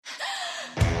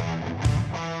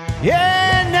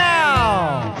Yeah,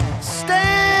 now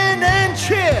stand and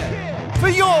cheer for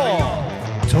your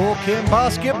Talking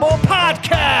Basketball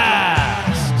podcast.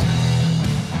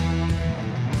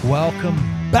 Welcome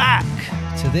back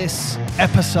to this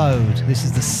episode. This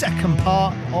is the second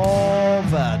part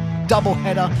of a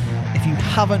doubleheader. If you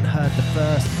haven't heard the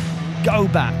first, go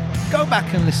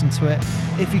back and listen to it.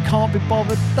 If you can't be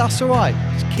bothered, that's all right.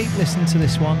 Just keep listening to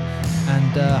this one,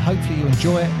 and hopefully you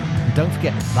enjoy it. And don't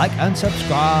forget, like and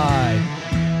subscribe.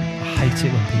 I hate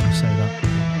it when people say that.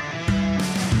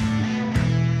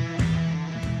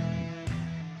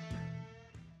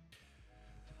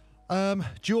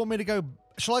 Do you want me to go?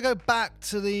 Shall I go back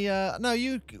to the? No,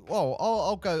 you. Well,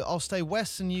 I'll go. I'll stay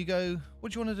west, and you go.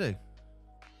 What do you want to do?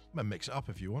 I'm gonna mix it up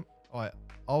if you want. All right,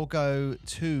 I'll go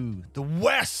to the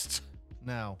west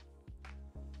now.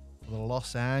 For the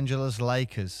Los Angeles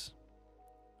Lakers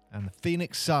and the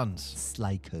Phoenix Suns.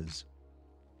 Lakers.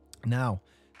 Now,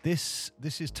 this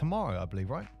is tomorrow, I believe,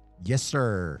 right? Yes,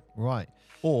 sir. Right.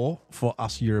 Or for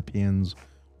us Europeans,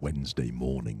 Wednesday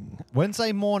morning.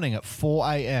 Wednesday morning at 4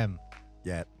 a.m.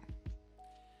 Yeah.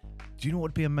 Do you know what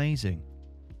would be amazing?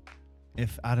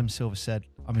 If Adam Silver said,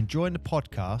 I'm enjoying the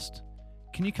podcast.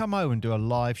 Can you come over and do a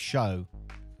live show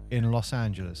in Los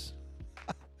Angeles?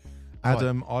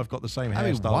 Adam, I've got the same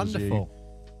hairstyle as you.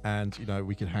 Wonderful. And, you know,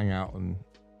 we could hang out and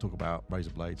talk about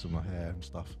razor blades on my hair and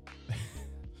stuff.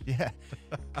 Yeah,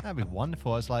 that'd be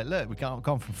wonderful. I was like, look, we can't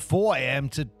gone from 4 a.m.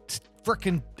 to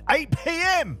freaking 8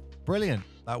 p.m. Brilliant.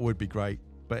 That would be great.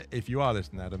 But if you are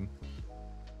listening, Adam,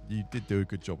 you did do a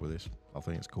good job with this. I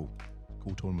think it's cool.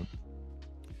 Cool tournament.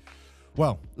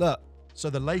 Well, look. So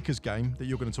the Lakers game that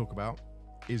you're going to talk about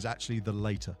is actually the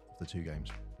later of the two games.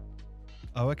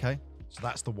 Oh, okay. So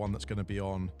that's the one that's going to be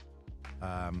on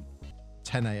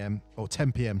 10 a.m. or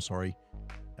 10 p.m.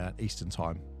 Eastern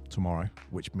time tomorrow,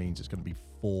 which means it's going to be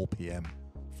 4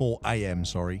 a.m.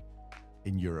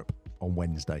 in Europe on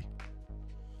Wednesday.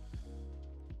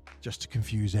 Just to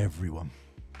confuse everyone.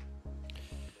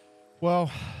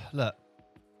 Well, look.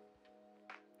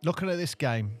 Looking at this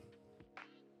game,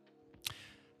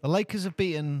 the Lakers have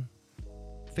beaten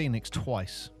Phoenix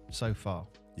twice so far.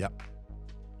 Yep.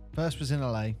 First was in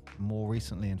LA, more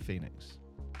recently in Phoenix.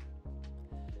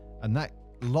 And that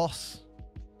loss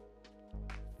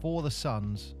for the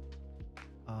Suns,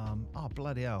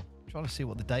 bloody hell. I'm trying to see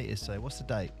what the date is today. What's the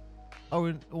date? Oh,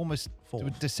 we're almost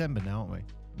 4th. December now, aren't we?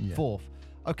 Yeah. 4th.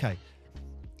 Okay.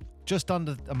 Just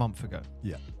under a month ago.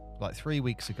 Yeah. Like 3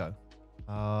 weeks ago.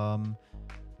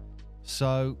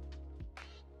 So,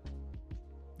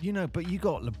 you know, but you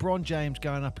got LeBron James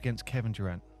going up against Kevin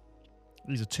Durant.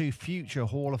 These are two future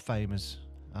Hall of Famers.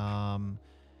 And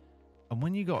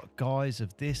when you got guys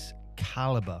of this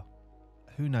caliber,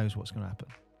 who knows what's going to happen?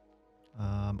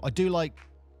 I do like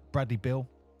Bradley Beal,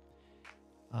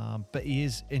 but he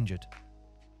is injured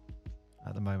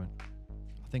at the moment.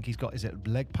 I think he's got, is it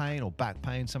leg pain or back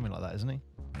pain, something like that, isn't he?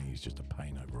 He's just a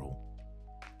pain overall.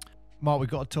 Mark, we've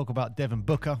got to talk about Devin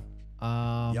Booker.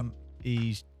 Yep.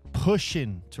 He's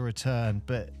pushing to return,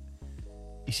 but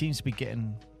he seems to be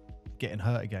getting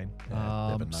hurt again.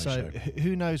 So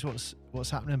who knows what's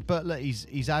happening? But look,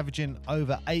 he's averaging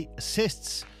over 8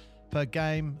 assists per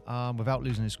game without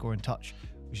losing his scoring touch,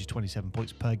 which is 27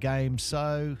 points per game.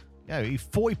 So yeah, he's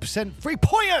 40%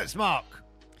 3-pointers, Mark.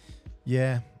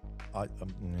 Yeah.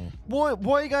 Why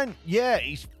are you going? Yeah,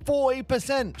 he's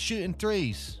 40% shooting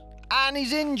threes, and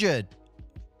he's injured.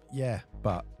 Yeah,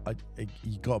 but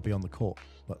you got to be on the court.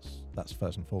 That's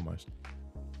first and foremost.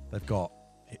 They've got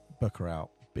Booker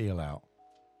out, Beal out.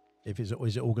 Is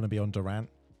it all going to be on Durant?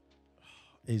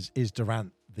 Is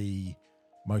Durant the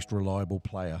most reliable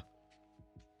player?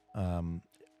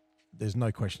 There's no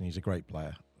question he's a great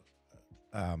player.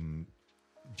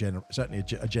 Certainly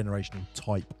a generational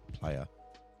type player.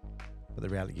 But the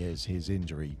reality is his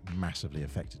injury massively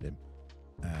affected him,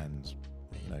 and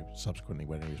subsequently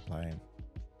when he was playing.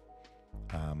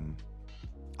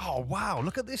 Oh wow!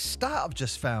 Look at this stat I've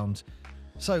just found.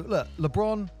 So look,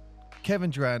 LeBron, Kevin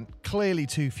Durant, clearly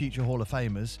two future Hall of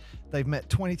Famers. They've met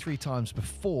 23 times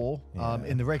before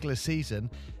in the regular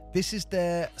season. This is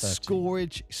their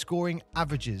scoring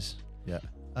averages. Yeah.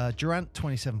 Durant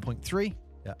 27.3.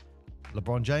 Yeah.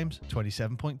 LeBron James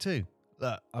 27.2.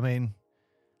 Look, I mean,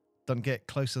 doesn't get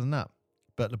closer than that,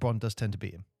 but LeBron does tend to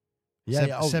beat him.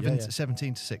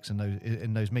 17-6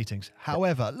 in those meetings.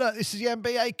 However, look, this is the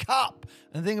NBA Cup.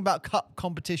 And the thing about cup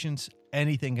competitions,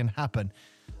 anything can happen.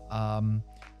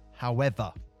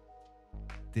 However,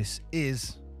 this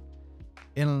is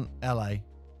in LA,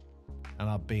 and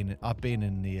I've been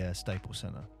in the Staples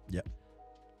Center. Yep.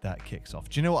 That kicks off.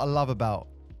 Do you know what I love about?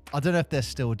 I don't know if they're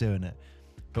still doing it,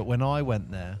 but when I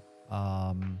went there,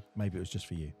 Maybe it was just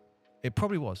for you. It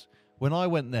probably was. When I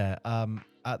went there,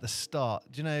 at the start,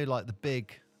 do you know, like the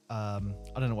big, I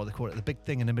don't know what they call it, the big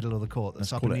thing in the middle of the court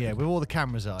that's up in the air where all the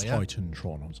cameras are, yeah?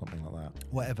 Titantron or something like that.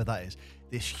 Whatever that is.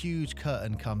 This huge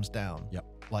curtain comes down. Yep.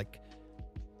 Like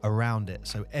around it.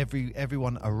 So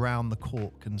everyone around the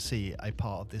court can see a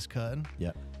part of this curtain.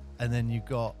 Yep. And then you've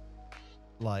got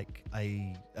like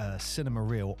a cinema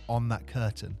reel on that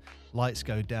curtain. Lights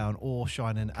go down, all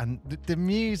shining. And the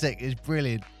music is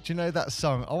brilliant. Do you know that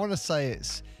song? I want to say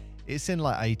it's in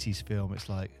like 80s film. It's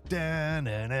like dun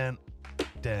dun dun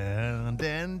dun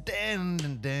dun dun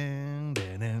dun dun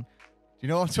dun. Do you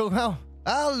know what I'm talking about?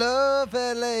 I love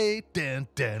LA. Dun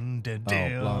dun dun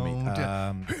dun. Oh,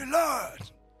 blimey. Hey,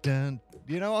 Lord. Dun.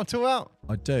 You know what I'm talking about?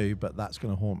 I do, but that's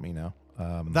going to haunt me now.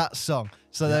 That song.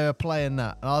 So they were playing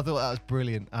that, and I thought that was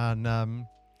brilliant. And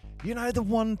you know the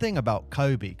one thing about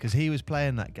Kobe, because he was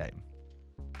playing that game,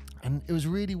 and it was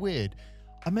really weird.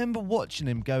 I remember watching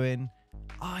him going,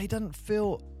 he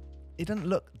doesn't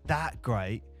look that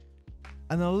great.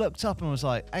 And I looked up and was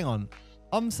like, hang on,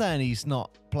 I'm saying he's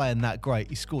not playing that great.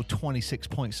 He scored 26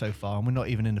 points so far, and we're not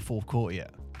even in the fourth quarter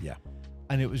yet. Yeah.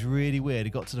 And it was really weird.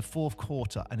 It got to the fourth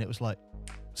quarter, and it was like,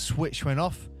 switch went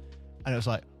off, and it was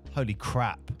like, holy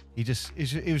crap. It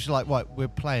was like, right, we're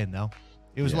playing now.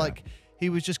 It was like, he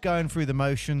was just going through the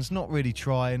motions, not really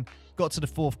trying. Got to the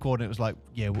fourth quarter, and it was like,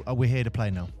 yeah, we're here to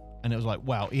play now. And it was like,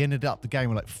 wow, he ended up the game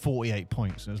with like 48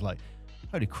 points. And it was like,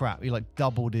 holy crap. He like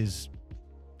doubled his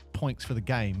points for the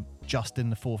game just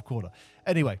in the fourth quarter.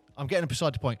 Anyway, I'm getting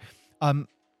beside the point. I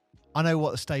know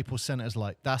what the Staples Center is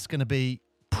like. That's going to be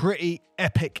pretty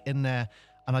epic in there.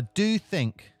 And I do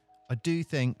think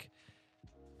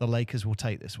the Lakers will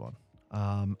take this one.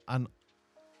 And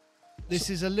this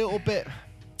is a little bit...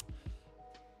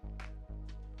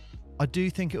 I do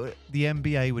think the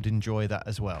NBA would enjoy that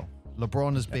as well.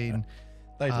 LeBron has been...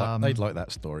 They'd like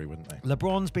that story, wouldn't they?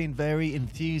 LeBron's been very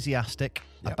enthusiastic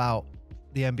about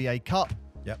the NBA Cup.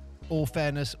 Yep. All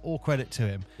fairness, all credit to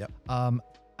him. Yep.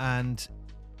 And,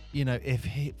 you know, if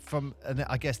he, from,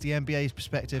 I guess, the NBA's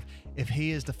perspective, if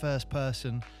he is the first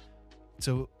person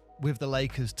with the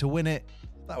Lakers to win it,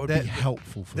 that would be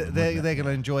helpful for them. They're going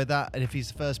to enjoy that. And if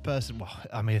he's the first person, well,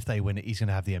 I mean, if they win it, he's going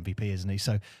to have the MVP, isn't he?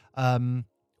 So,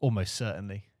 almost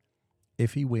certainly.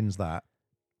 If he wins that,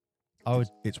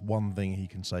 it's one thing he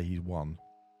can say he's won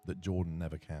that Jordan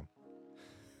never can.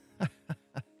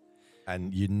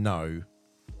 And you know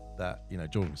that, you know,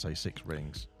 Jordan can say 6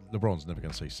 rings. LeBron's never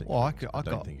going to say 6 well, rings. I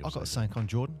got the same on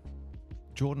Jordan.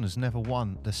 Jordan has never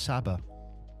won the Saba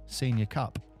Senior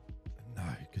Cup. No,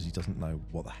 because he doesn't know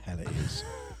what the hell it is.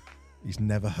 He's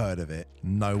never heard of it.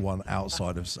 No one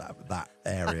outside of that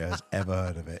area has ever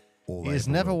heard of it. He has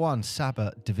never won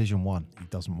Saba Division 1. He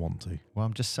doesn't want to. Well,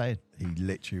 I'm just saying. He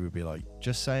literally would be like...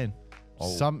 Just saying.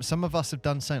 Some of us have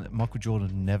done something that Michael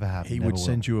Jordan never have. He would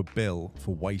send you a bill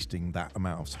for wasting that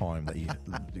amount of time that he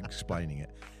explaining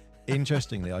it.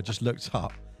 Interestingly, I just looked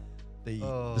up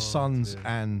the Suns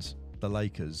and the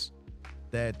Lakers.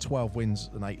 They're 12 wins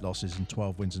and 8 losses and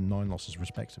 12 wins and 9 losses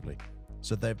respectively.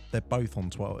 So they're both on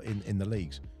 12 in the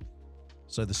leagues.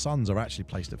 So the Suns are actually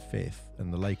placed at 5th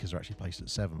and the Lakers are actually placed at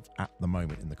 7th at the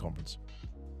moment in the conference.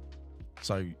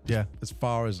 So yeah, as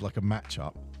far as like a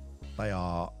matchup, they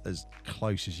are as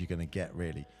close as you're going to get,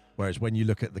 really. Whereas when you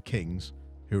look at the Kings,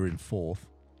 who are in 4th,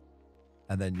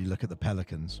 and then you look at the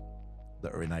Pelicans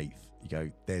that are in 8th, you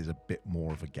go, there's a bit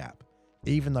more of a gap.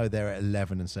 Even though they're at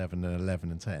 11-7 and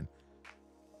 11-10,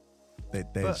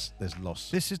 there's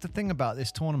loss. This is the thing about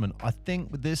this tournament. I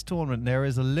think with this tournament, there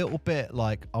is a little bit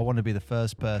like, I want to be the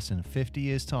first person. 50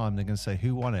 years' time, they're going to say,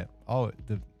 who won it? Oh,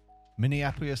 the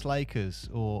Minneapolis Lakers,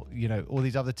 or, you know, all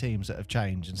these other teams that have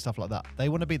changed and stuff like that. They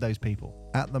want to be those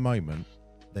people. At the moment,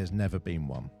 there's never been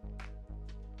one.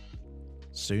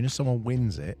 Soon as someone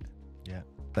wins it,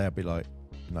 they'll be like,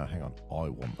 no, hang on, I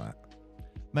want that.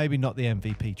 Maybe not the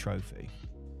MVP trophy.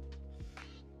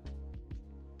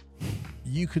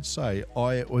 You could say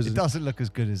It doesn't look as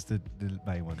good as the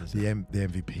main one, does it? The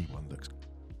MVP one looks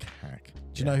cack.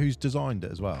 Do you know who's designed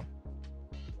it as well?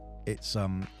 It's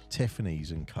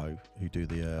Tiffany's and Co. who do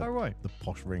the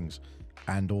posh rings,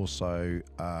 and also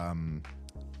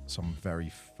some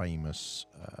very famous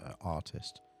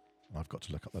artist. I've got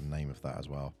to look up the name of that as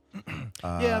well.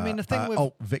 Yeah, I mean the thing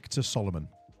with Victor Solomon.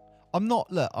 I'm not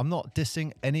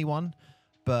dissing anyone,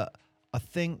 but I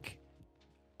think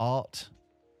art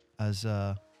has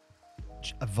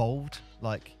evolved.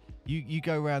 Like you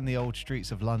go around the old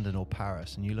streets of London or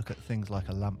Paris and you look at things like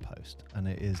a lamppost, and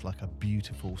it is like a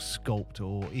beautiful sculpted,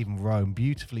 or even Rome,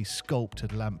 beautifully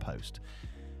sculpted lamppost.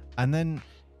 And then,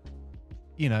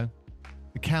 you know,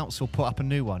 the council put up a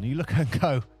new one. You look and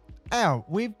go, "Ow,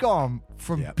 we've gone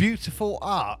from beautiful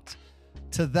art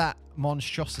to that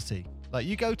monstrosity." Like,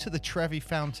 you go to the Trevi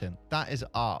Fountain, that is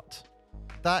art.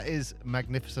 That is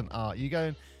magnificent art. You go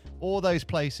in all those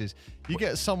places, you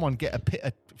get someone get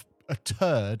a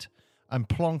turd and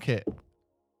plonk it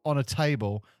on a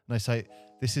table, and they say,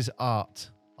 "This is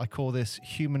art. I call this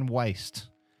human waste."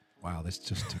 Wow, this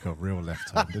just took a real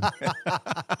left turn, didn't it?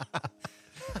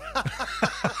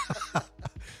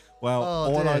 Well,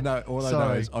 all I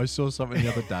know is I saw something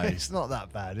the other day. It's not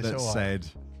that bad. It's that all right. said,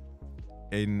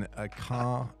 in a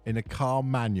car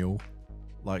manual,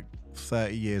 like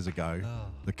 30 years ago,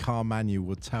 the car manual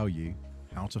would tell you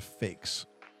how to fix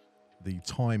the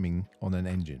timing on an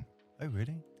engine. Oh,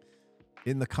 really?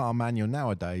 In the car manual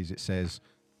nowadays, it says,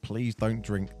 "Please don't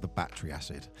drink the battery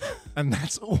acid." And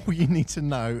that's all you need to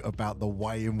know about the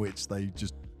way in which they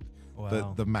just,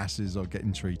 the masses are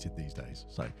getting treated these days.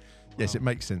 So, yes, it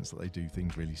makes sense that they do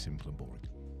things really simple and boring.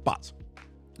 But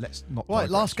let's not. Right,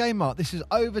 last game, Mark. This is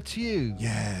over to you.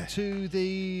 Yeah. To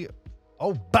the,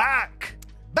 back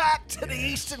to the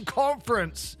Eastern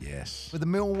Conference. Yes. With the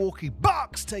Milwaukee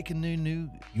Bucks taking New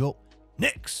York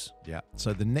Knicks. Yeah.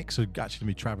 So the Knicks are actually going to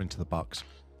be traveling to the Bucks.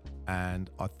 And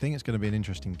I think it's going to be an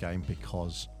interesting game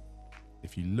because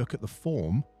if you look at the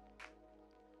form,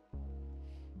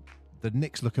 the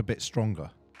Knicks look a bit stronger,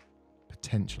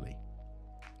 potentially,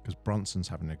 because Brunson's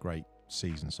having a great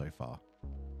season so far.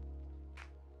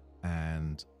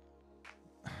 And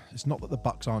it's not that the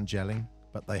Bucks aren't gelling,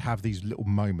 but they have these little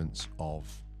moments of,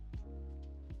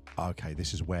 okay,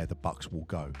 this is where the Bucks will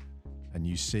go. And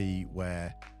you see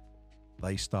where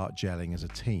they start gelling as a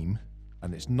team.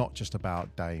 And it's not just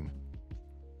about Dame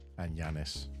and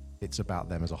Giannis. It's about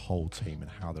them as a whole team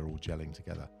and how they're all gelling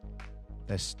together.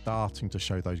 They're starting to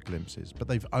show those glimpses, but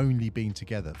they've only been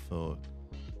together for,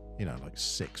 like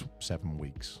 6-7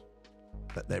 weeks.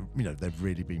 That they've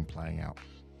really been playing out.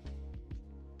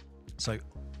 So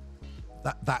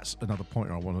that's another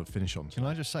point I want to finish on. Can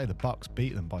I just say the Bucks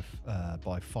beat them by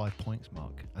 5 points,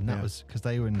 Mark, and that was because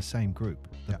they were in the same group.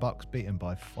 The Bucks beat them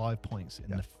by 5 points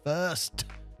in the first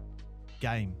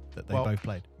game that they both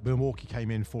played. Milwaukee came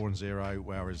in 4-0,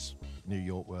 whereas New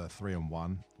York were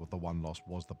 3-1. Well, the one loss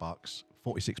was the Bucks.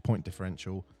 46-point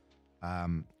differential.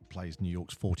 Plays New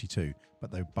York's 42,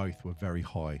 but they both were very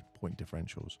high point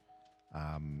differentials.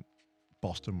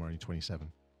 Boston were only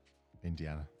 27.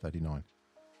 Indiana 39.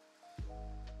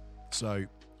 So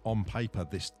on paper,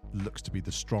 this looks to be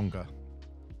the stronger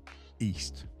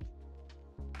East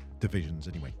divisions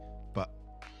anyway. But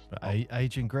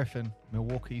Adrian Griffin,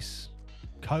 Milwaukee's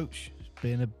coach, it's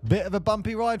been a bit of a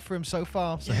bumpy ride for him so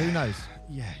far. So who knows?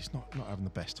 Yeah, he's not having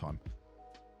the best time.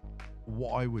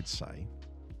 What I would say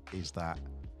is that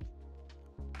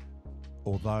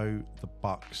although the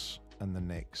Bucks and the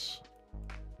Knicks,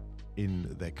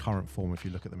 in their current form, if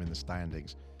you look at them in the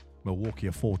standings, Milwaukee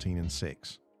are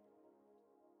 14-6.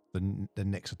 The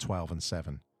Knicks are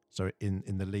 12-7. So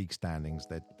in the league standings,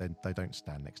 they don't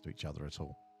stand next to each other at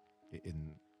all.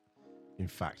 In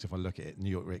fact, if I look at it, New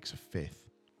York Knicks are 5th,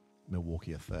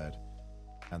 Milwaukee are 3rd,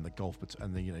 and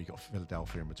you've got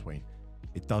Philadelphia in between.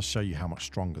 It does show you how much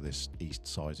stronger this East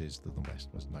side is than the West.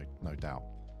 There's no doubt.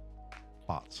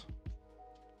 But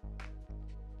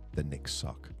the Knicks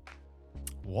suck.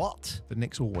 What? The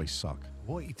Knicks always suck.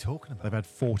 What are you talking about? They've had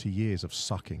 40 years of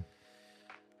sucking.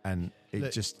 And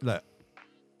look,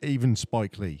 even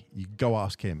Spike Lee, you go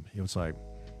ask him, he'll say,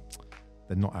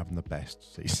 they're not having the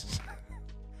best seasons.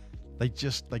 They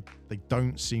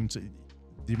don't seem to,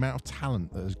 the amount of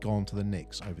talent that has gone to the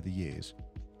Knicks over the years.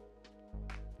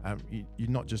 You're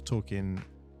not just talking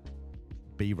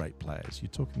B-rate players, you're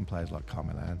talking players like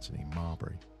Carmelo Anthony,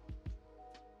 Marbury.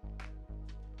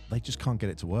 They just can't get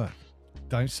it to work.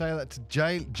 Don't say that to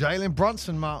Jalen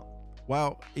Brunson, Mark.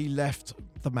 Well, he left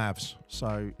the Mavs,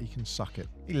 so he can suck it.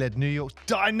 He led New York's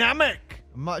dynamic,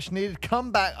 much-needed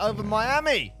comeback over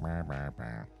Miami.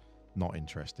 Not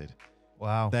interested.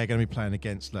 Wow. They're going to be playing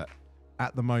against,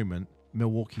 at the moment,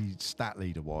 Milwaukee stat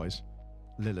leader-wise,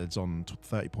 Lillard's on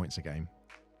 30 points a game,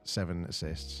 7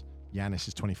 assists. Giannis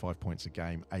is 25 points a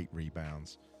game, 8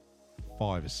 rebounds,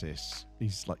 5 assists.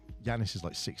 Giannis is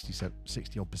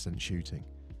 60-odd% shooting.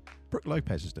 Brook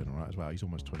Lopez is doing all right as well. He's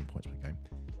almost 20 points per game.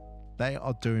 They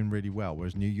are doing really well.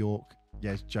 Whereas New York,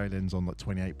 yes, Jalen's on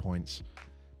 28 points.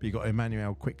 But you got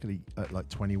Emmanuel quickly at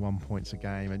 21 points a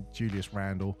game. And Julius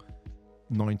Randle,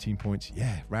 19 points.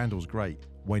 Yeah, Randle's great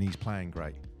when he's playing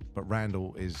great. But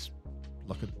Randle is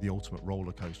like the ultimate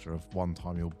roller coaster of one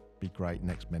time he'll be great,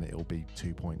 next minute it'll be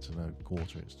 2 points in a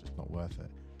quarter. It's just not worth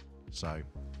it. So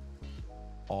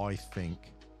I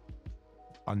think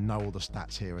I know all the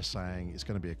stats here are saying it's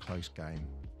going to be a close game,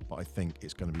 but I think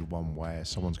it's going to be one where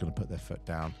someone's going to put their foot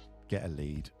down, get a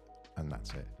lead, and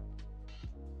that's it.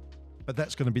 But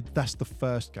that's the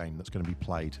first game that's going to be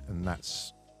played, and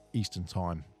that's Eastern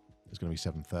time. It's going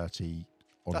to be 7:30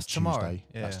 on That's Tuesday. tomorrow.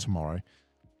 Yeah. That's tomorrow.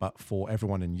 But for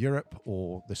everyone in Europe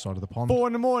or this side of the pond, 4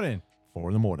 in the morning. 4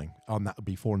 in the morning. And that would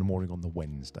be 4 in the morning on the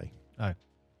Wednesday. Oh.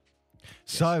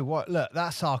 So what? Look,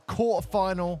 that's our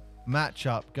quarterfinal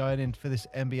matchup going in for this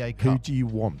NBA Cup. Who do you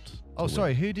want? Oh,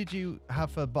 sorry. Who did you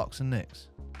have for Bucks and Knicks?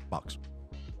 Bucks.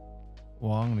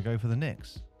 Well, I'm going to go for the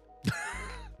Knicks.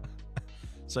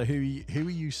 So who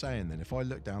are you saying then? If I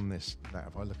look down this,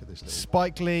 if I look at this little...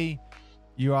 Spike Lee,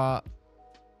 you are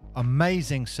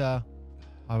amazing, sir.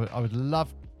 I would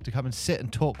love to come and sit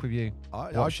and talk with you.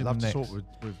 I'd watching love the to Knicks. talk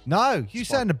with No, you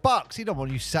Spike. saying the Bucks. He don't want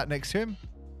you sat next to him.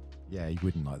 Yeah, he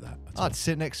wouldn't like that at all. I'd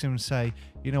sit next to him and say,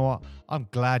 you know what? I'm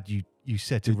glad you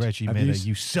said to Did- Reggie have Miller, you-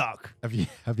 you suck.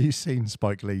 Have you seen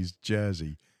Spike Lee's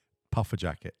jersey, puffer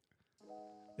jacket?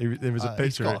 There was a He's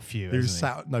picture. got a few, He was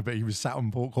hasn't sat. No, but he was sat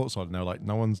on courtside, and they were like,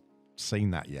 no one's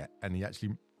seen that yet. And he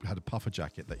actually had a puffer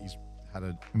jacket that he's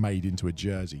made into a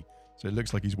jersey, so it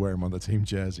looks like he's wearing one of the team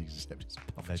jerseys, except it's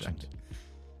a puffer Legend. jacket.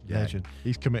 Legend.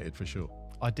 He's committed for sure.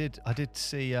 I did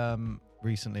see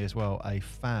recently as well a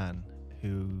fan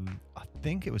who, I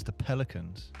think it was the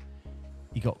Pelicans.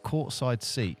 He got courtside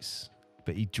seats,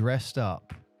 but he dressed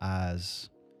up as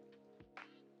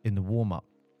in the warm-up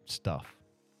stuff,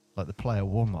 like the player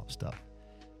warm-up stuff.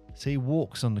 So he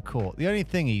walks on the court. The only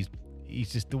thing he's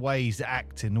just the way he's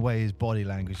acting, the way his body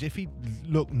language. If he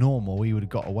looked normal, he would have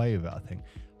got away with it, I think.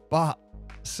 But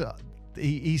so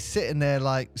he's sitting there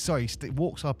like, sorry, he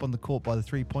walks up on the court by the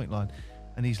 3-point line,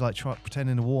 and he's like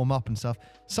pretending to warm up and stuff.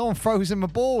 Someone throws him a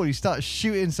ball. He starts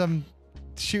shooting some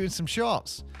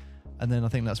shots, and then I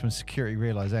think that's when security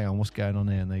realised, hang on, what's going on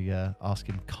here? And they ask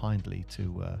him kindly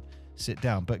to sit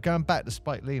down. But going back to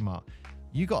Spike Lee, Mark,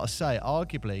 you got to say,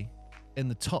 arguably in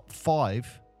the top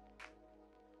 5.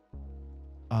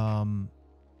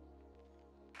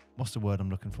 What's the word I'm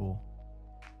looking for?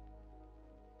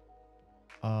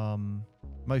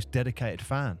 Most dedicated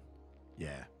fan.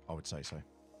 Yeah, I would say so.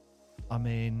 I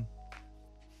mean,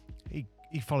 he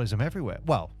follows them everywhere.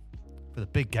 Well, for the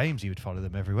big games, he would follow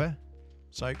them everywhere.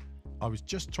 So I was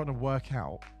just trying to work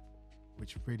out,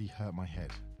 which really hurt my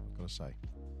head, I've got to say,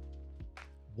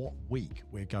 what week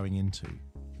we're going into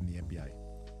in the NBA.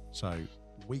 So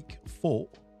week 4,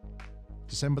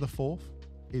 December the 4th,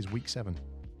 is week 7.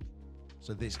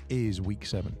 So this is week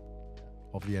 7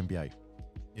 of the NBA.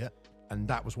 Yeah. And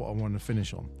that was what I wanted to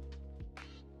finish on.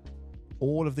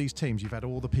 All of these teams, you've had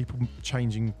all the people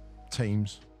changing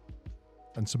teams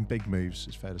and some big moves,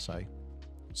 it's fair to say.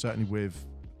 Certainly with,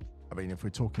 I mean, if we're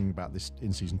talking about this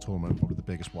in-season tournament, probably the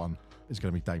biggest one is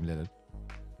going to be Dame Lillard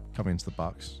coming into the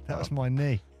Bucks. That was my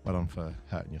knee. Well done for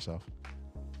hurting yourself.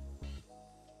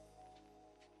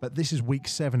 But this is week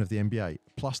 7 of the NBA,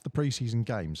 plus the preseason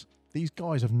games. These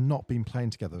guys have not been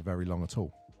playing together very long at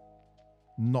all.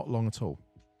 Not long at all.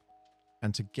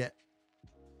 And to get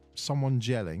someone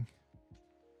gelling,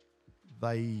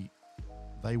 they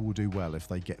will do well if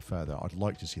they get further. I'd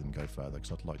like to see them go further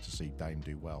because I'd like to see Dame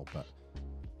do well. But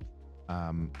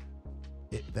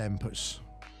it then puts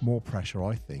more pressure,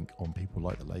 I think, on people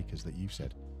like the Lakers that you've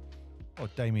said. Well,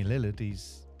 Damian Lillard,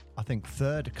 he's, I think,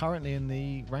 3rd currently in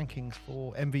the rankings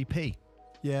for MVP.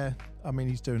 Yeah, I mean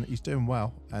he's doing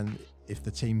well, and if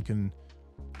they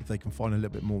can find a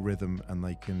little bit more rhythm and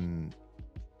they can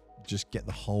just get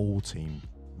the whole team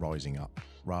rising up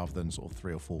rather than sort of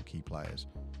 3 or 4 key players,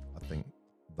 I think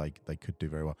they could do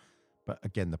very well. But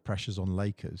again, the pressure's on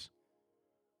Lakers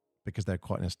because they're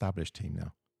quite an established team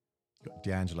now. You've got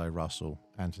D'Angelo Russell,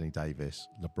 Anthony Davis,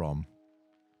 LeBron,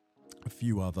 a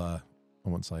few other, I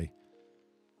won't say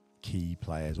key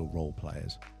players or role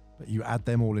players, but you add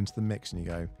them all into the mix and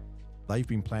you go, they've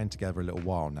been playing together a little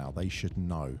while now. They should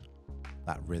know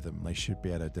that rhythm. They should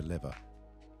be able to deliver.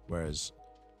 Whereas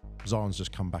Zion's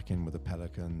just come back in with the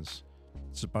Pelicans.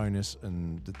 Sabonis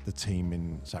and the team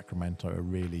in Sacramento are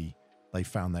really, they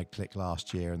found their click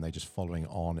last year and they're just following it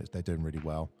on. They're doing really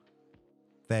well.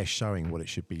 They're showing what it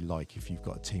should be like if you've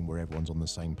got a team where everyone's on the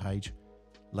same page.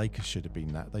 Lakers should have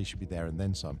been that. They should be there and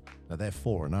then some. Now they're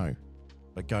 4-0,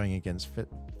 but going against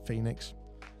Phoenix,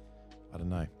 I don't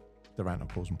know. Durant will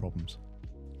cause some problems.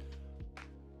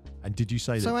 And did you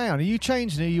say So that? hang on, are you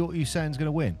changing who you saying is going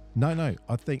to win? No.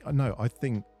 I think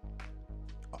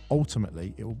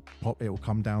ultimately it will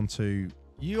come down to.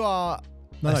 You are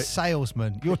No. a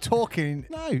salesman. You're talking.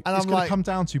 No, and it's I'm going to like, come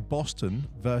down to Boston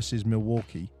versus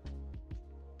Milwaukee.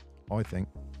 I think.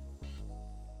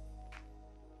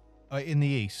 in the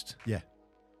East. Yeah.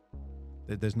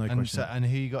 There's no And question. so, and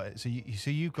who you got? So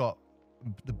you've got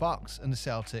the Bucks and the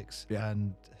Celtics, Yeah.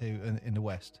 and who in the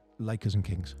West? Lakers and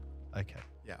Kings. Okay.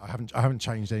 Yeah, I haven't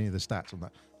changed any of the stats on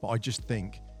that, but I just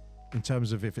think, in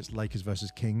terms of if it's Lakers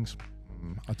versus Kings,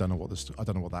 I don't know what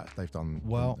that they've done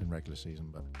in regular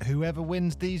season. But whoever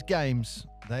wins these games,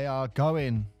 they are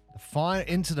going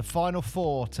into the Final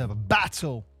Four to have a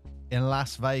battle in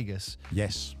Las Vegas.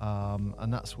 Yes.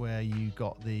 And that's where you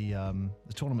got the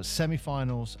tournament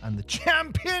semi-finals and the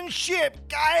championship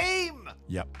game.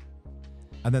 Yep.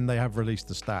 And then they have released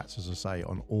the stats, as I say,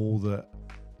 on all the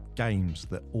games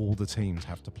that all the teams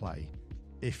have to play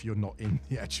if you're not in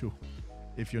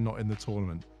the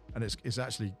tournament, and it's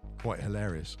actually quite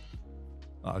hilarious.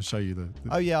 I'll show you the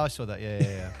Oh yeah, I saw that.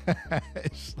 Yeah.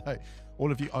 It's like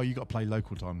all of you. Oh, you got to play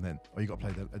local time then. Oh, you got to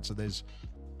play that. So there's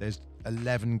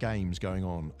 11 games going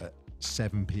on at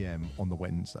 7 p.m. on the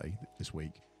Wednesday this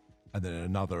week, and then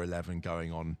another 11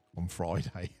 going on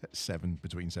Friday at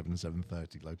between 7 and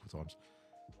 7:30 local times.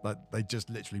 Like they just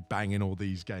literally banging all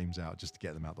these games out just to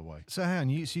get them out of the way. So hang on,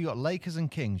 you got Lakers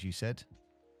and Kings, you said,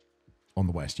 On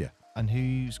the West, yeah. and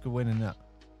who's going to win in that?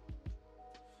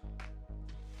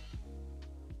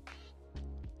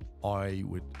 I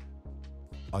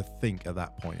think at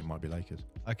that point it might be Lakers.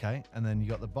 Okay, and then you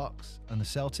got the Bucks and the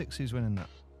Celtics. Who's winning that?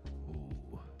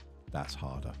 Ooh, that's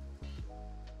harder.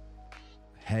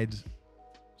 Head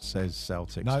says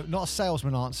Celtics. No, not a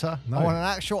salesman answer. No. I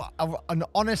want an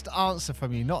honest answer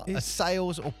from you, not a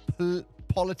sales or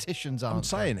politician's answer. I'm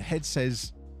saying head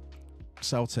says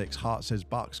Celtics, heart says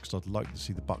Bucks, because I'd like to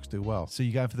see the Bucks do well. So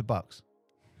you're going for the Bucks?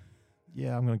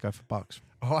 Yeah, I'm going to go for Bucks.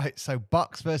 All right, so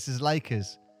Bucks versus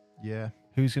Lakers. Yeah.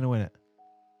 Who's going to win it?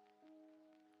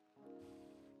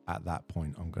 At that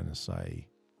point, I'm going to say...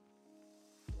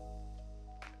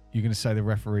 You're going to say the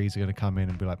referees are going to come in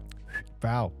and be like,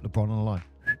 foul, LeBron on the line.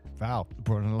 Foul,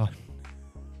 LeBron on the line.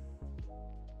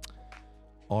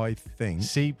 I think...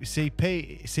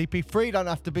 CP3 don't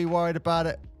have to be worried about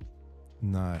it.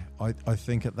 No, I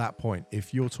think at that point,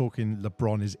 if you're talking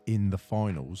LeBron is in the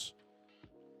finals,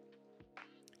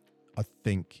 I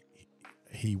think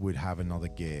he would have another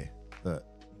gear that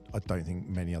I don't think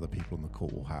many other people on the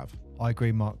court will have. I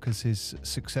agree, Mark, because his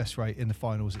success rate in the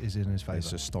finals is in his favour.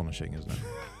 It's astonishing, isn't it?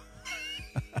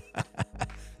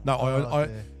 No,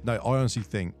 I honestly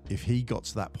think if he got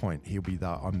to that point, he'll be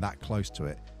that. I'm that close to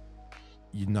it.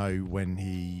 You know, when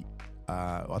he,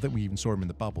 I think we even saw him in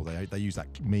the bubble. They use that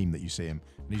meme that you see him,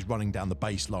 and he's running down the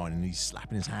baseline and he's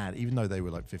slapping his hand, even though they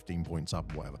were like 15 points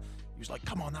up or whatever. He was like,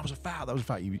 "Come on, that was a foul. That was a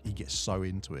foul." He gets so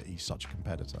into it. He's such a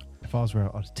competitor. If I was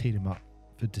where I'd teed him up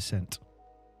for descent.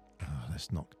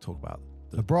 Let's not talk about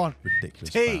the LeBron, ridiculous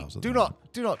fouls. do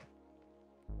not.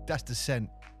 That's descent.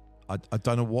 I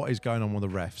don't know what is going on with the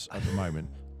refs at the moment.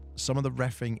 Some of the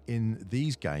reffing in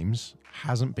these games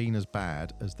hasn't been as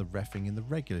bad as the reffing in the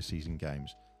regular season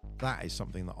games. That is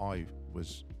something that I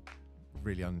was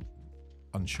really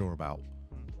unsure about.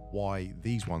 Why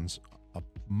these ones are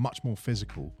much more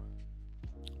physical.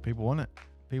 People want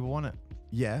it.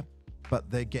 Yeah,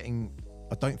 but they're getting...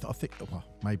 I think... Well,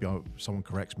 maybe someone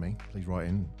corrects me. Please write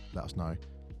in. Let us know.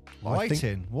 Write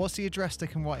in? What's the address they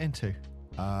can write into?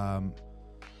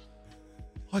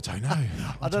 I don't know.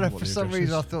 I don't know. For some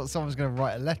reason, I thought someone was going to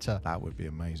write a letter. That would be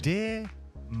amazing. Dear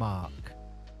Mark,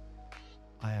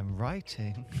 I am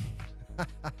writing.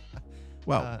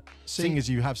 Well, seeing as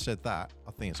you have said that,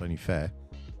 I think it's only fair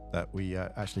that we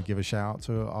actually give a shout out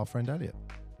to our friend Elliot.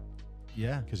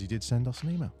 Yeah. Because he did send us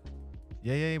an email.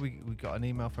 Yeah. We got an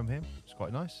email from him. It's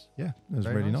quite nice. Yeah, it was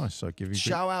Very really nice. nice. So give you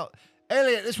shout out,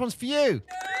 Elliot. This one's for you.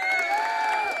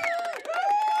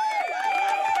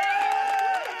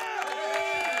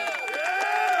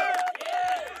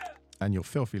 And your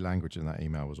filthy language in that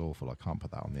email was awful. I can't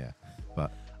put that on the air.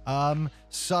 But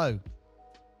so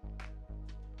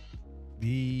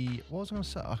what was I going to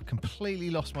say? I completely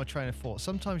lost my train of thought.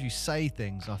 Sometimes you say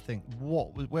things and I think,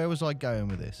 where was I going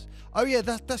with this? Oh yeah,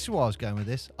 that's where I was going with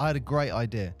this. I had a great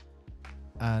idea,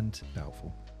 and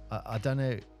doubtful. I don't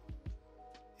know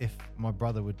if my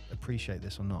brother would appreciate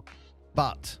this or not,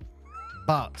 but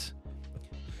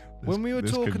when we were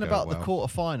talking about the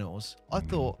quarterfinals, I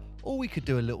thought, we could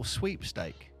do a little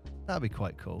sweepstake. That'd be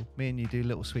quite cool. Me and you do a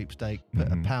little sweepstake,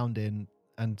 put a pound in,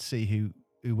 and see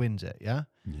who wins it. Yeah.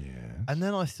 Yeah. And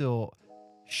then I thought,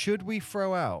 should we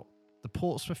throw out the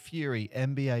Portsmouth Fury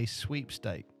NBA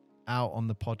sweepstake out on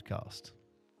the podcast?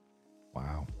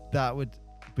 Wow. That would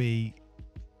be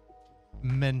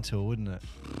mental, wouldn't it?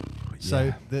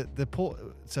 Yeah.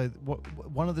 So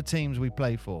one of the teams we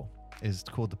play for is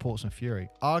called the Portsmouth Fury,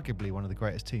 arguably one of the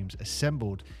greatest teams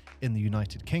assembled in the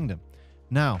United Kingdom.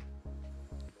 Now,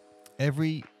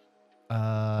 every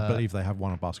I believe they have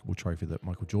won a basketball trophy that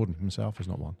Michael Jordan himself has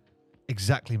not won.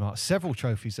 Exactly, Mark. Several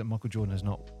trophies that Michael Jordan has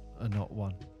not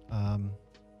won.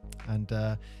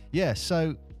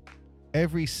 So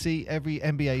every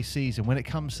NBA season, when it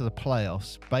comes to the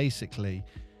playoffs, basically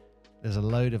there's a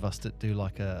load of us that do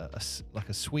like a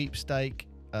sweepstake.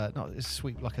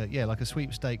 Like a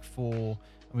sweepstake for,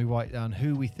 and we write down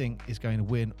who we think is going to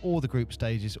win all the group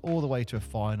stages, all the way to a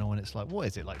final. And it's like, what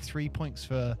is it? Like 3 points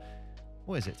for,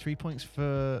 what is it? 3 points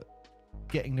for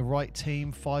getting the right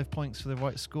team, 5 points for the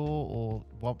right score,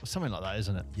 or something like that,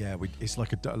 isn't it? Yeah, it's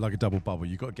like a double bubble.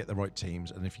 You've got to get the right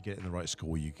teams, and if you get in the right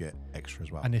score, you get extra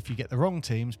as well. And if you get the wrong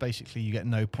teams, basically you get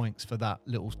no points for that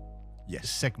little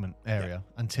segment area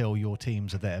until your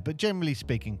teams are there. But generally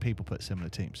speaking, people put similar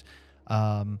teams.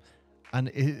 And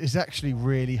it's actually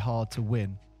really hard to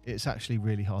win.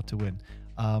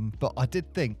 But I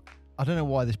did think, I don't know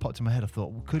why this popped in my head. I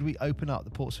thought, well, could we open up the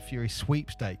Ports of Fury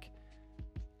sweepstake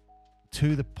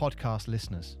to the podcast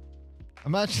listeners?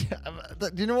 Imagine, do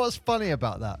you know what's funny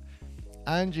about that?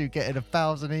 Andrew getting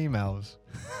 1,000 emails,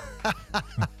 and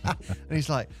he's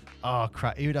like, "Oh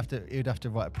crap!" He would have to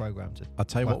write a program to. I'll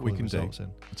tell you what we can do.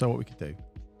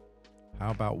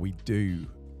 How about we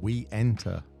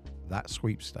enter that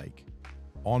sweepstake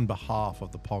on behalf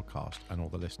of the podcast and all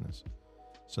the listeners.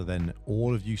 So then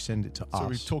all of you send it to us. So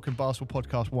we're talking Basketball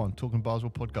Podcast 1, talking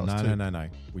Basketball Podcast 2. No.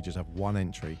 We just have one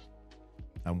entry,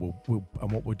 and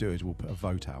what we'll do is we'll put a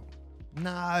vote out.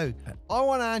 No, I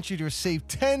want Andrew to receive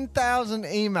 10,000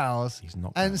 emails. He's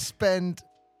not and spend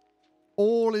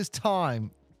all his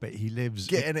time. But he lives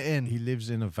getting it in. He lives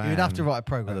in a van. He would have to write a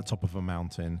program at the top of a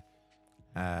mountain.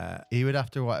 He would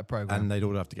have to write a program, and they'd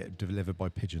all have to get delivered by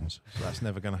pigeons. So that's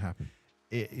never going to happen.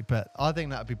 But I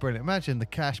think that would be brilliant. Imagine the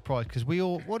cash prize, because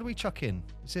what do we chuck in?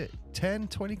 Is it 10,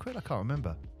 20 quid? I can't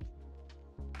remember.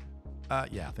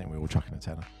 Yeah, I think we were chucking a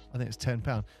tenner. I think it's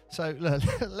 £10. So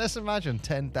let's imagine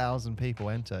 10,000 people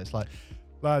enter. It's like,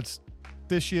 lads,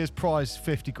 this year's prize is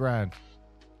 50 grand.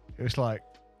 It's like,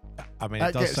 I mean,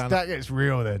 that gets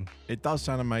real then. It does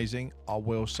sound amazing. I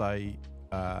will say,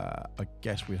 I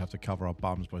guess we'd have to cover our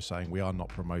bums by saying we are not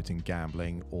promoting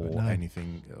gambling or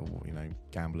anything,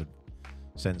 gambling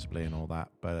sensibly and all that.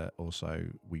 But also,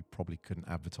 we probably couldn't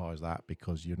advertise that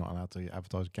because you're not allowed to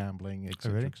advertise gambling,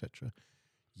 etc., etc.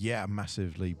 Yeah,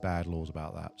 massively bad laws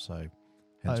about that. So,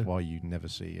 hence why you never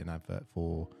see an advert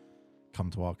for "Come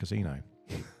to our casino."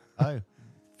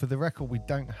 For the record, we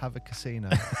don't have a casino.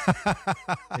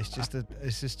 It's just a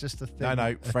thing.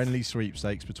 No, friendly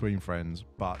sweepstakes between friends,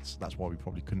 but that's why we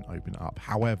probably couldn't open it up.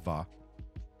 However,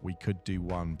 we could do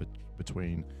one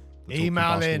between the Email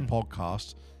Talking in Basketball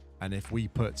podcast, and if we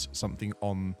put something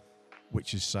on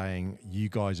which is saying you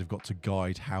guys have got to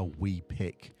guide how we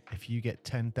pick. If you get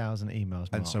 10,000 emails, Mark,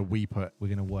 and so we're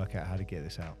going to work out how to get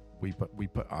this out. We put.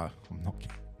 I'm not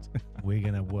kidding. We're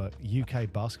going to work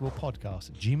UK Basketball Podcast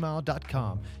at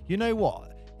gmail.com. You know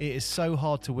what? It is so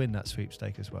hard to win that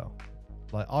sweepstake as well.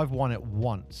 Like, I've won it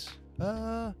once.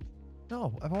 No,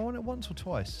 have I won it once or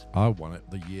twice? I won it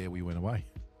the year we went away.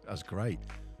 That's great.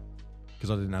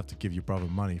 Because I didn't have to give your brother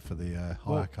money for the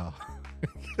hire car.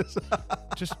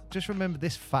 just remember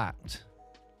this fact,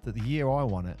 that the year I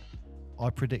won it, I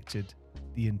predicted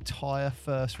the entire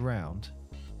first round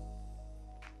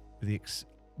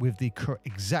with the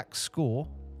exact score.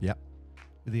 Yep.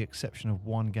 With the exception of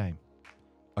one game.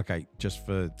 Okay,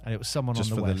 and it was someone on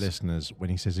the for West. The listeners,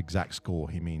 when he says exact score,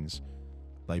 he means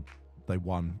they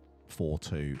won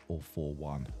 4-2 or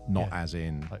 4-1, not as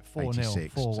in like 4-0,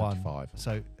 86, 4-1. 75.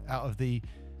 So out of the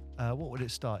what would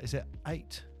it start? Is it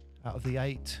 8 out of the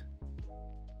 8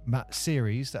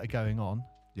 series that are going on?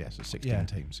 Yes, it's 16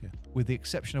 teams, yeah. With the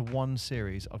exception of one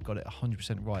series, I've got it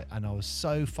 100% right. And I was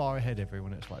so far ahead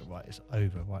everyone. It's like, right, it's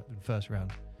over, right, in the first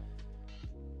round.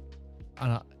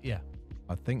 And I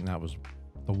think that was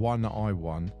the one that I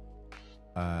won.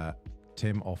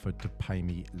 Tim offered to pay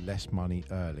me less money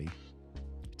early.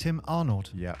 Tim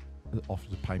Arnold? Yeah,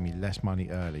 offered to pay me less money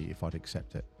early if I'd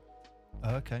accept it.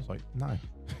 Oh, okay. It's like, no,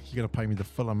 you're going to pay me the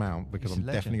full amount because I'm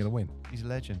definitely going to win. He's a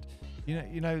legend.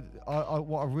 You know,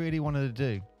 what I really wanted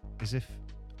to do is if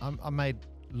I made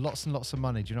lots and lots of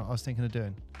money. Do you know what I was thinking of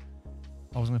doing?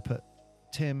 I was going to put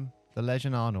Tim, the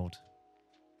legend Arnold,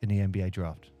 in the NBA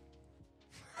draft.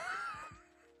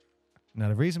 Now,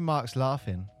 the reason Mark's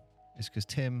laughing is because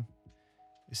Tim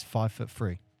is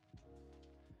 5'3".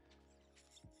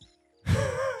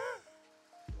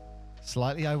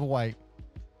 Slightly overweight.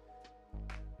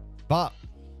 But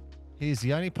he's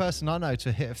the only person I know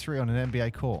to hit a 3 on an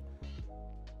NBA court.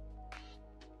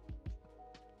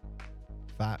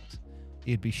 Fact.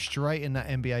 He'd be straight in that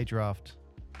NBA draft.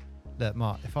 Look,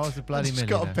 Mark, if I was a bloody I've just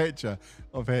millionaire, got a picture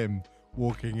of him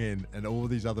walking in and all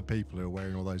these other people who are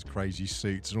wearing all those crazy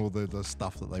suits and all the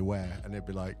stuff that they wear, and it'd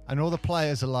be like, and all the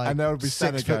players are like And they would be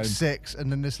standing 6'6",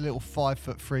 and then this little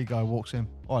 5'3" guy walks in.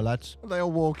 All right, lads. they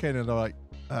all walk in and they're like,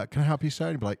 can I help you, sir?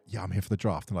 And he'd be like, yeah, I'm here for the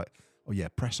draft. And like, oh yeah,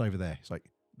 press over there. It's like,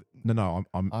 no,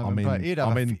 I'm in.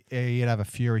 You'd have a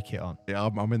Fury kit on, Yeah,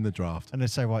 I'm in the draft. and they'd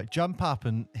say, right, jump up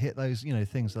and hit those,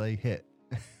 things that they hit.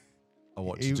 I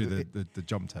want to do the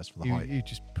jump test for the height. You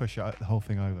just push the whole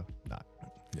thing over. No.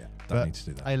 Yeah, But, don't need to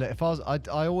do that. Hey, look, if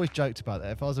I always joked about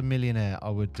that. If I was a millionaire, I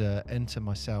would enter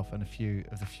myself and a few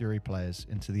of the Fury players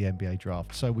into the NBA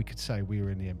draft, so we could say we were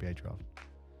in the NBA draft.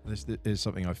 This is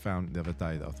something I found the other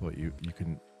day that I thought you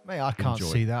can. Mate, I can't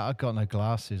enjoy. see that. I've got no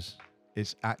glasses.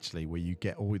 It's actually where you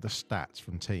get all the stats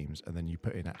from teams and then you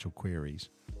put in actual queries,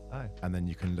 Oh. and then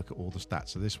you can look at all the stats.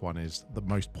 So this one is the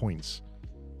most points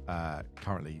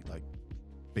currently, like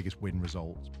biggest win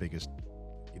results, biggest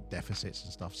deficits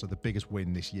and stuff. So the biggest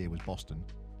win this year was Boston,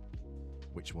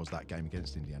 which was that game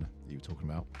against Indiana that you were talking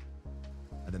about.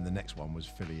 And then the next one was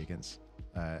Philly against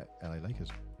LA Lakers,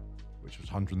 which was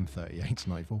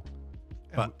 138-94.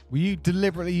 But were you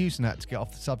deliberately using that to get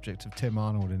off the subject of Tim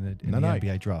Arnold in the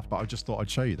NBA draft? But I just thought I'd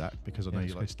show you that because I know Yeah,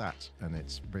 you like stats, and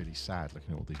it's really sad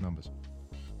looking at all these numbers.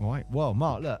 Right. Well,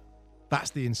 Mark, look.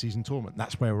 That's the in-season tournament.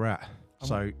 That's where we're at.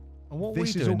 So And what are we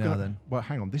this is doing all now gonna, then? Well,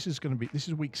 hang on. This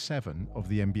is week 7 of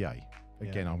the NBA.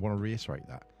 Again, I want to reiterate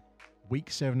that.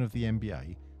 Week 7 of the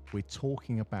NBA, we're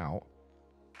talking about,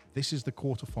 this is the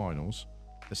quarterfinals.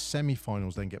 The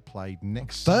semi-finals then get played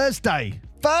next Thursday,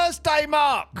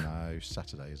 Mark. No,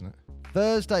 Saturday, isn't it?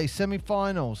 Thursday,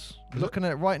 semi-finals. Is Looking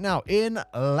at it right now in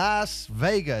Las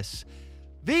Vegas.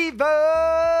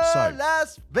 Viva So,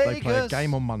 Las Vegas. They play a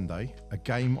game on Monday, a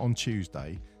game on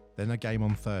Tuesday, then a game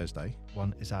on Thursday.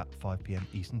 One is at 5 p.m.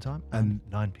 Eastern time And-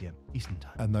 9 p.m. Eastern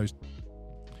time. And those,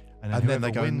 And and then whoever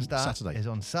they go on wins that Saturday. is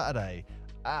on Saturday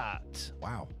at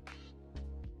wow.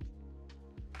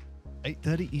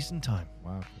 8:30 Eastern time.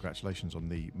 Wow, congratulations on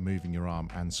the moving your arm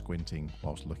and squinting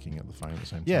whilst looking at the phone at the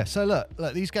same time. Yeah, so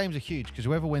look, these games are huge because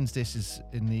whoever wins this is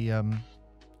in the,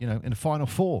 in the Final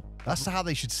Four. That's how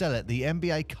they should sell it. The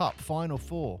NBA Cup Final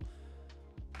Four.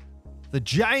 The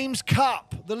James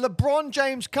Cup, the LeBron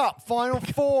James Cup Final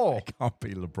Four. It can't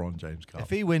be LeBron James Cup.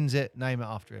 If he wins it, name it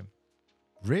after him.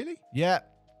 Really? Yeah,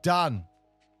 done.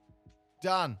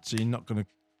 So you're not going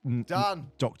to... Done.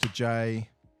 Dr. J,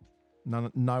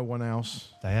 no one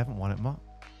else. They haven't won it, Mark.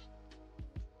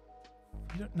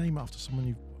 You don't name it after someone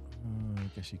you... I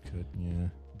guess you could, yeah.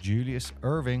 Julius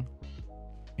Erving.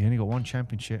 He only got one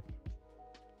championship.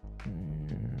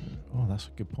 Oh, that's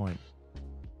a good point.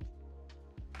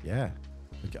 Yeah.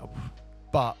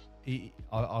 But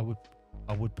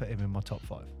I would put him in my top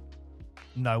 5.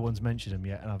 No one's mentioned him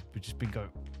yet, and I've just been going,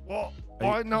 what?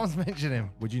 Why no one's mentioned him?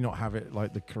 Would you not have it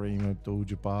like the Kareem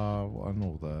Abdul-Jabbar one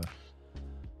or the...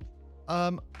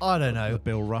 I don't know. The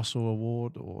Bill Russell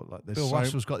Award or like this? Bill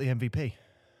Russell's got the MVP,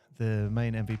 the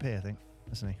main MVP, I think,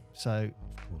 hasn't he? So,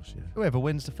 Of course, yeah. whoever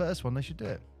wins the first one, they should do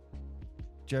it.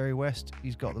 Jerry West,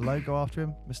 he's got the logo after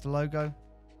him, Mr. Logo.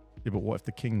 Yeah, but what if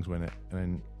the Kings win it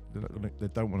and then they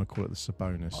don't want to call it the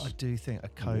Sabonis? I do think a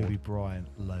Kobe Bryant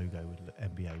logo would look,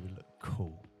 NBA would look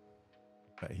cool.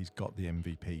 But he's got the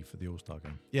MVP for the All-Star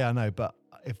game. Yeah, I know, but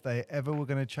if they ever were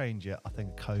going to change it, I think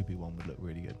a Kobe one would look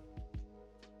really good.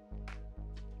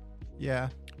 Yeah.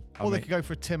 Or they could go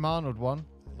for a Tim Arnold one.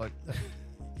 Like,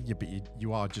 yeah, but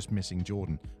you are just missing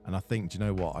Jordan. And I think, do you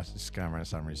know what? I just going around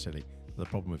sounding really silly. The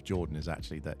problem with Jordan is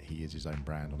actually that he is his own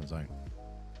brand on his own.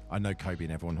 I know Kobe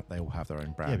and everyone, they all have their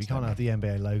own brands. yeah, but you can't have the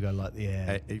NBA logo like the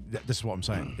air. This is what I'm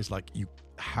saying. It's like,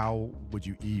 how would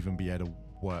you even be able to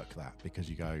work that? Because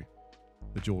you go,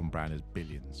 the Jordan brand is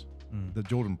billions. The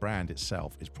Jordan brand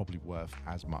itself is probably worth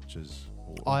as much as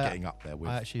or getting up there with.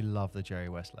 I actually love the Jerry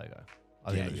West logo.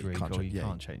 I think it's really cool. You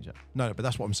can't change it. No, but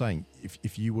that's what I'm saying.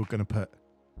 If you were going to put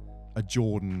a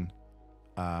Jordan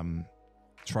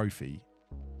trophy,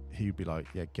 he would be like,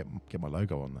 yeah, get my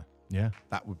logo on there. Yeah.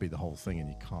 That would be the whole thing, and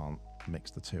you can't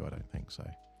mix the two, I don't think so.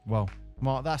 Well,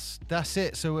 Mark, that's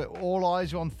it. So all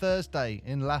eyes are on Thursday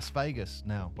in Las Vegas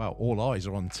now. Well, all eyes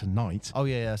are on tonight. Oh,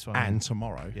 yeah, that's what I mean. And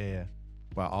tomorrow. Yeah.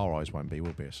 Well, our eyes won't be.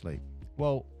 We'll be asleep.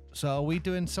 Well, so are we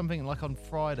doing something like on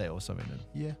Friday or something then?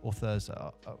 Yeah. Or Thursday?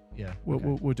 Yeah.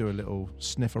 We'll do a little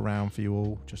sniff around for you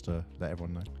all, just to let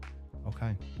everyone know.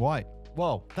 Okay. Right.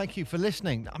 Well, thank you for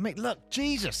listening. I mean, look,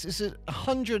 Jesus, this is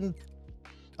 100.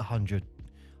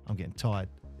 I'm getting tired.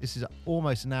 This is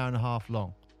almost an hour and a half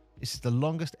long. This is the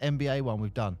longest NBA one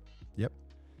we've done. Yep.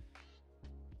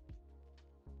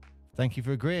 Thank you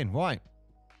for agreeing. Right.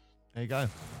 There you go.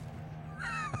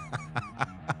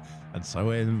 And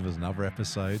so ends another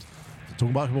episode of the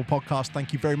Talking Basketball podcast.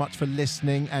 Thank you very much for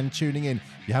listening and tuning in.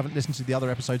 If you haven't listened to the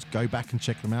other episodes, go back and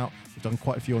check them out. We've done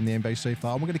quite a few on the NBA so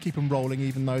far, and we're going to keep them rolling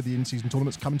even though the in-season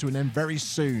tournament's coming to an end very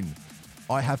soon.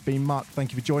 I have been Mark.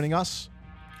 Thank you for joining us.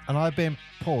 And I've been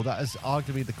Paul. That is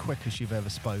arguably the quickest you've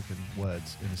ever spoken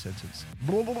words in a sentence.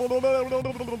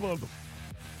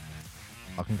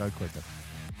 I can go quicker.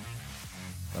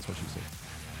 That's what she said.